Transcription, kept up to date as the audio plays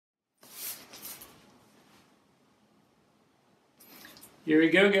Here we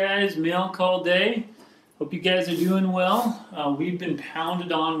go, guys. Mail call day. Hope you guys are doing well. We've been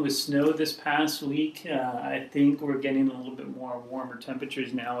pounded on with snow this past week. I think we're getting a little bit more warmer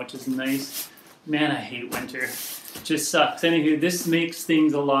temperatures now, which is nice. Man, I hate winter. It just sucks. Anywho, this makes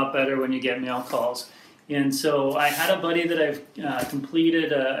things a lot better when you get mail calls. And so I had a buddy that I've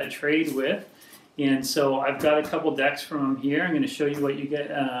completed a trade with. And so I've got a couple decks from him here. I'm going to show you what you get,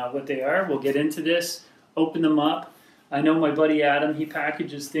 what they are. We'll get into this, open them up. I know my buddy Adam, he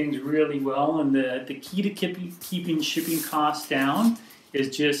packages things really well, and the key to keeping shipping costs down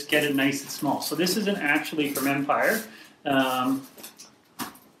is just get it nice and small. So this isn't actually from Empire.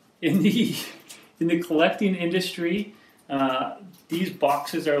 In the collecting industry, these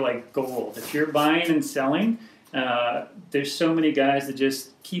boxes are like gold. If you're buying and selling, there's so many guys that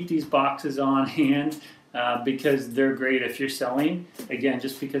just keep these boxes on hand because they're great if you're selling. Again,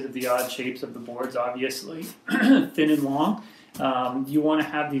 just because of the odd shapes of the boards, obviously, thin and long, you want to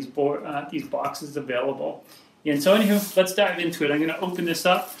have these boxes available. And so anywho, let's dive into it. I'm going to open this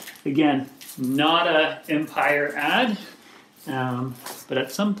up. Again, not a Empire ad, but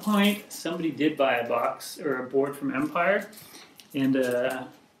at some point, somebody did buy a box or a board from Empire, and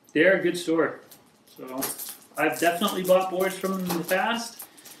they're a good store. So I've definitely bought boards from them in the past.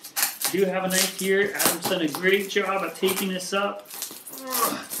 I do have a knife here. Adam's done a great job at taping this up.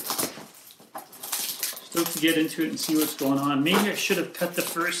 Stoked to get into it and see what's going on. Maybe I should have cut the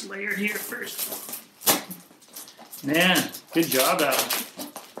first layer here first. Man, good job, Adam.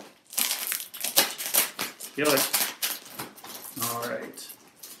 Killer. Alright.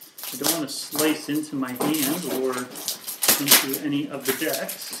 I don't want to slice into my hand or into any of the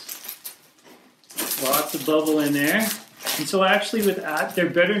decks. Lots of bubble in there. And so actually with that, there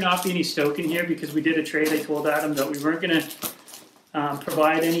better not be any stoke in here because we did a trade. I told Adam that we weren't going to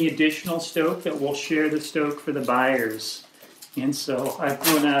provide any additional stoke, that we'll share the stoke for the buyers. And so I've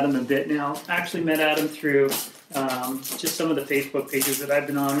thrown Adam a bit now. Actually met Adam through just some of the Facebook pages that I've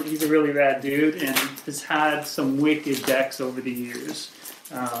been on. He's a really rad dude and has had some wicked decks over the years.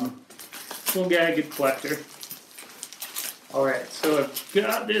 Cool guy, good collector. Alright, so I've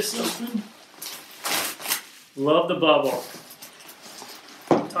got this open. Love the bubble.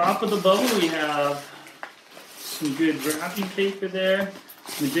 On top of the bubble we have some good wrapping paper there.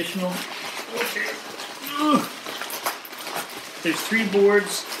 Some additional... Okay. Ugh. There's 3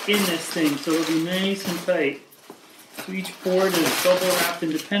 boards in this thing, so it'll be nice and tight. So each board is bubble wrapped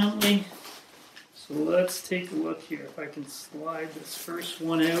independently. So let's take a look here. If I can slide this first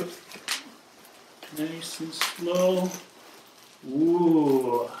one out. Nice and slow.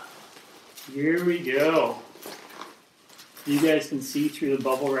 Ooh. Here we go. You guys can see through the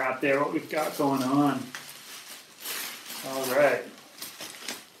bubble wrap there what we've got going on. Alright.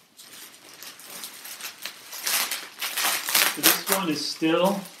 So this one is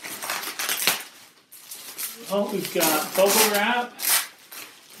still, well, we've got bubble wrap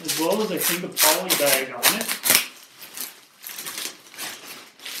as well as I think a poly bag on it.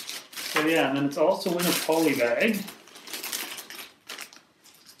 So yeah, and then it's also in a poly bag.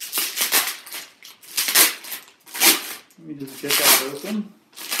 Let me just get that open.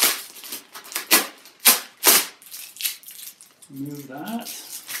 Move that.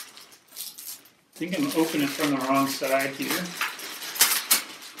 I think I'm opening it from the wrong side here.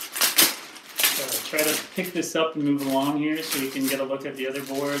 So try to pick this up and move along here so you can get a look at the other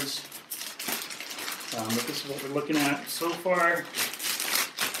boards. But this is what we're looking at so far.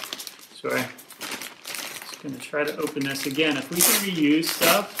 Sorry. Just going to try to open this again. If we can reuse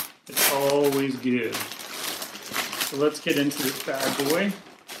stuff, it's always good. So let's get into this bad boy.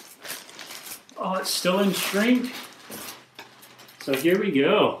 Oh, it's still in shrink. So here we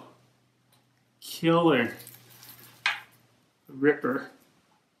go. Killer. Ripper.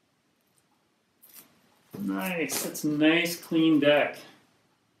 Nice. That's a nice clean deck.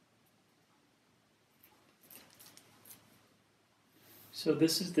 So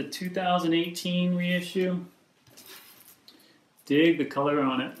this is the 2018 reissue. Dig the color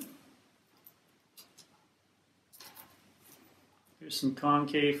on it. Here's some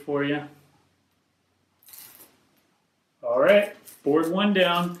concave for you. Alright, board 1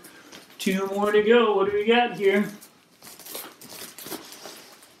 down. 2 more to go. What do we got here?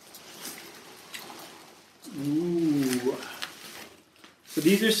 Ooh. So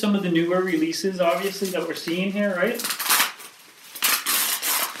these are some of the newer releases, obviously, that we're seeing here, right?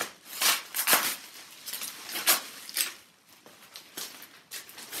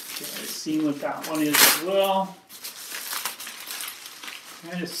 Okay, seeing what that one is as well.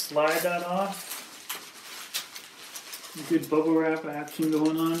 I just slide that off. Good bubble wrap action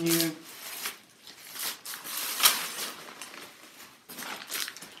going on here.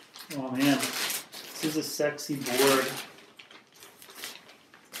 Oh man, this is a sexy board.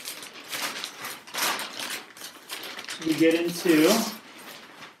 So we get into,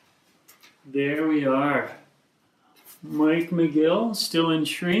 there we are. Mike McGill, still in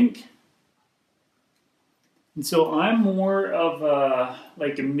shrink. And so I'm more of a,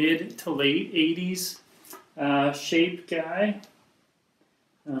 like a mid to late 80s shape guy.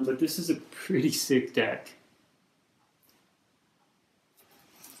 But this is a pretty sick deck.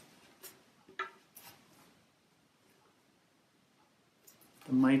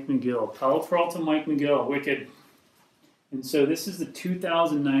 The Mike McGill, Powell-Peralta Mike McGill, wicked. And so this is the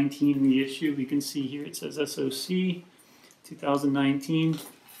 2019 reissue. We can see here it says SOC 2019.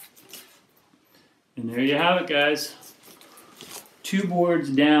 And there you have it, guys. 2 boards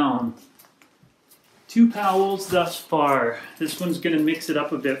down. 2 Powells thus far. This one's going to mix it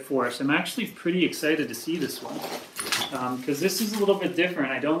up a bit for us. I'm actually pretty excited to see this one because this is a little bit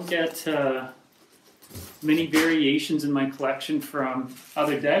different. I don't get many variations in my collection from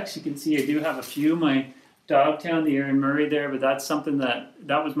other decks. You can see I do have a few. My Dogtown, the Aaron Murray there, but that's something that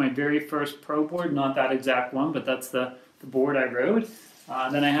was my very first pro board, not that exact one, but that's the board I rode.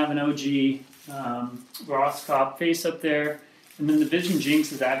 Then I have an OG Ross Cop face up there, and then the Vision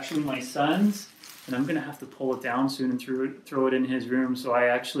Jinx is actually my son's, and I'm gonna have to pull it down soon and throw it in his room so I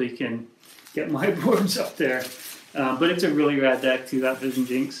actually can get my boards up there. But it's a really rad deck too, that Vision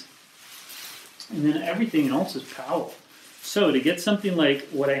Jinx. And then everything else is Powell. So to get something like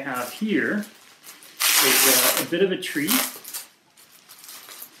what I have here is a bit of a treat.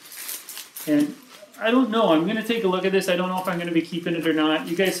 And I don't know, I'm going to take a look at this. I don't know if I'm going to be keeping it or not.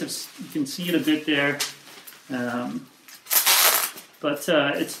 You guys you can see it a bit there. But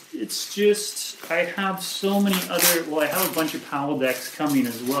it's just, I have so many other, well, I have a bunch of Powell decks coming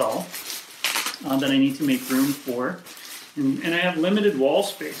as well that I need to make room for. And I have limited wall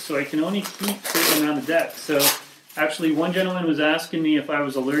space, so I can only keep a certain amount of decks. So actually, one gentleman was asking me if I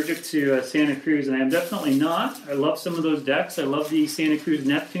was allergic to Santa Cruz, and I am definitely not. I love some of those decks. I love the Santa Cruz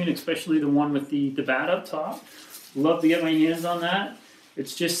Neptune, especially the one with the bat up top. Love to get my hands on that.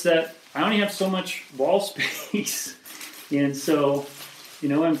 It's just that I only have so much wall space. And so, you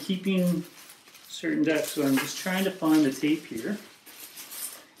know, I'm keeping certain decks, so I'm just trying to find the tape here.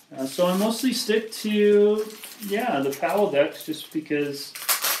 So I mostly stick to, yeah, the Powell decks just because,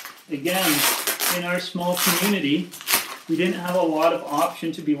 again, in our small community, we didn't have a lot of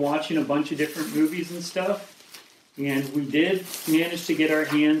option to be watching a bunch of different movies and stuff. And we did manage to get our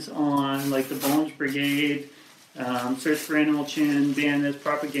hands on like the Bones Brigade, Search for Animal Chin, Bandits,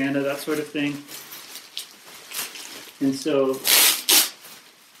 Propaganda, that sort of thing. And so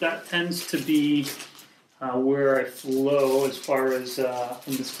that tends to be where I flow as far as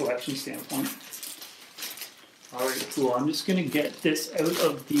from this collection standpoint. All right, cool. I'm just going to get this out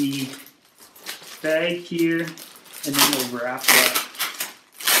of the bag here, and then we'll wrap it up.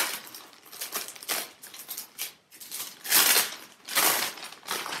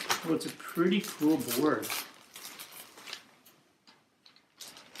 Well, it's a pretty cool board.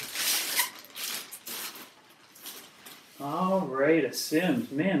 All right, a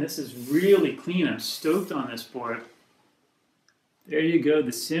Sims. Man, this is really clean. I'm stoked on this board. There you go,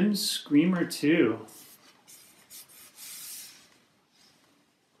 the Sims Screamer 2.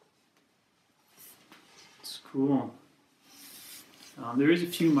 It's cool. There is a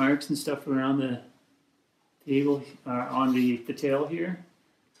few marks and stuff around the table, on the tail here.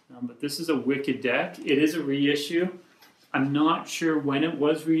 But this is a wicked deck. It is a reissue. I'm not sure when it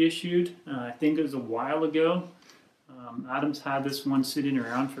was reissued. I think it was a while ago. Adam's had this one sitting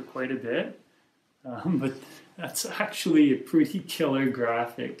around for quite a bit, but that's actually a pretty killer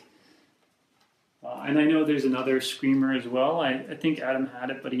graphic. And I know there's another Screamer as well. I think Adam had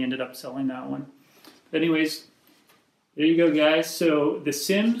it, but he ended up selling that one. But anyways, there you go, guys. So the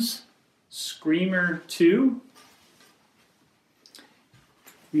Sims Screamer 2.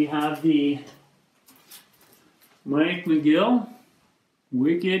 We have the Mike McGill.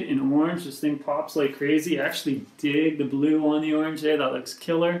 Wicked in orange. This thing pops like crazy. I actually dig the blue on the orange there. That looks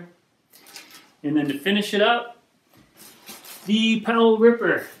killer. And then to finish it up, the Powell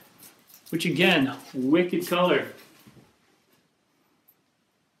Ripper, which again, wicked color.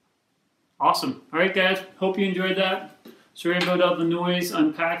 Awesome. All right, guys. Hope you enjoyed that. Sorry about all the noise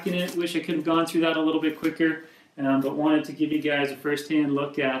unpacking it. Wish I could have gone through that a little bit quicker, but wanted to give you guys a first-hand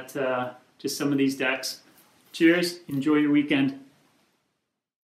look at just some of these decks. Cheers. Enjoy your weekend.